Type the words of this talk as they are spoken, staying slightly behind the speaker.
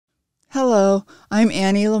Hello, I'm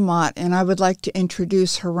Annie Lamott, and I would like to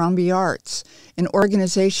introduce Harambee Arts, an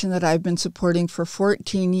organization that I've been supporting for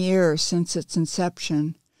 14 years since its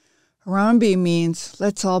inception. Harambee means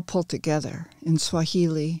let's all pull together in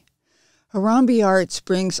Swahili. Harambee Arts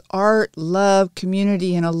brings art, love,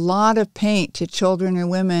 community, and a lot of paint to children and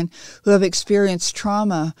women who have experienced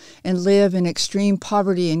trauma and live in extreme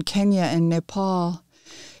poverty in Kenya and Nepal.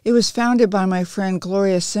 It was founded by my friend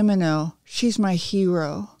Gloria Simino. She's my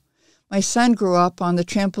hero. My son grew up on the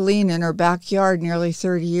trampoline in her backyard nearly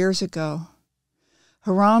 30 years ago.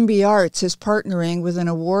 Harambee Arts is partnering with an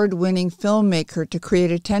award-winning filmmaker to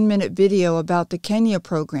create a 10-minute video about the Kenya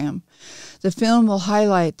program. The film will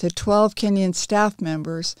highlight the 12 Kenyan staff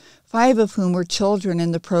members, 5 of whom were children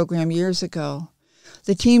in the program years ago.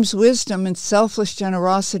 The team's wisdom and selfless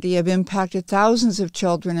generosity have impacted thousands of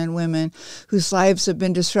children and women whose lives have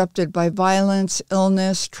been disrupted by violence,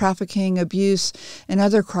 illness, trafficking, abuse, and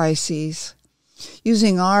other crises.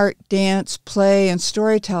 Using art, dance, play, and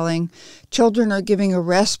storytelling, children are giving a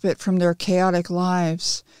respite from their chaotic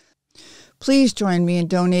lives. Please join me in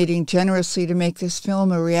donating generously to make this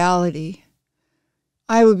film a reality.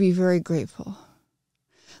 I would be very grateful.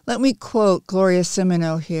 Let me quote Gloria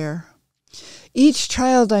Simino here. Each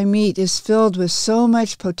child I meet is filled with so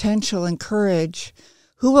much potential and courage.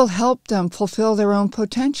 Who will help them fulfill their own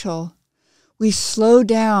potential? We slow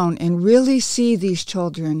down and really see these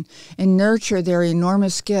children and nurture their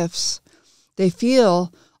enormous gifts. They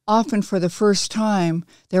feel, often for the first time,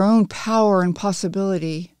 their own power and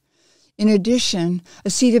possibility. In addition, a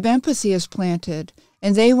seed of empathy is planted,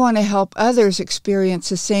 and they want to help others experience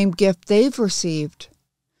the same gift they've received.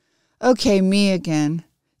 Okay, me again.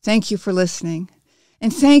 Thank you for listening.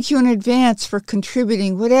 And thank you in advance for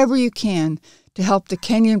contributing whatever you can to help the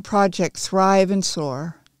Kenyan project thrive and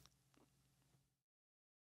soar.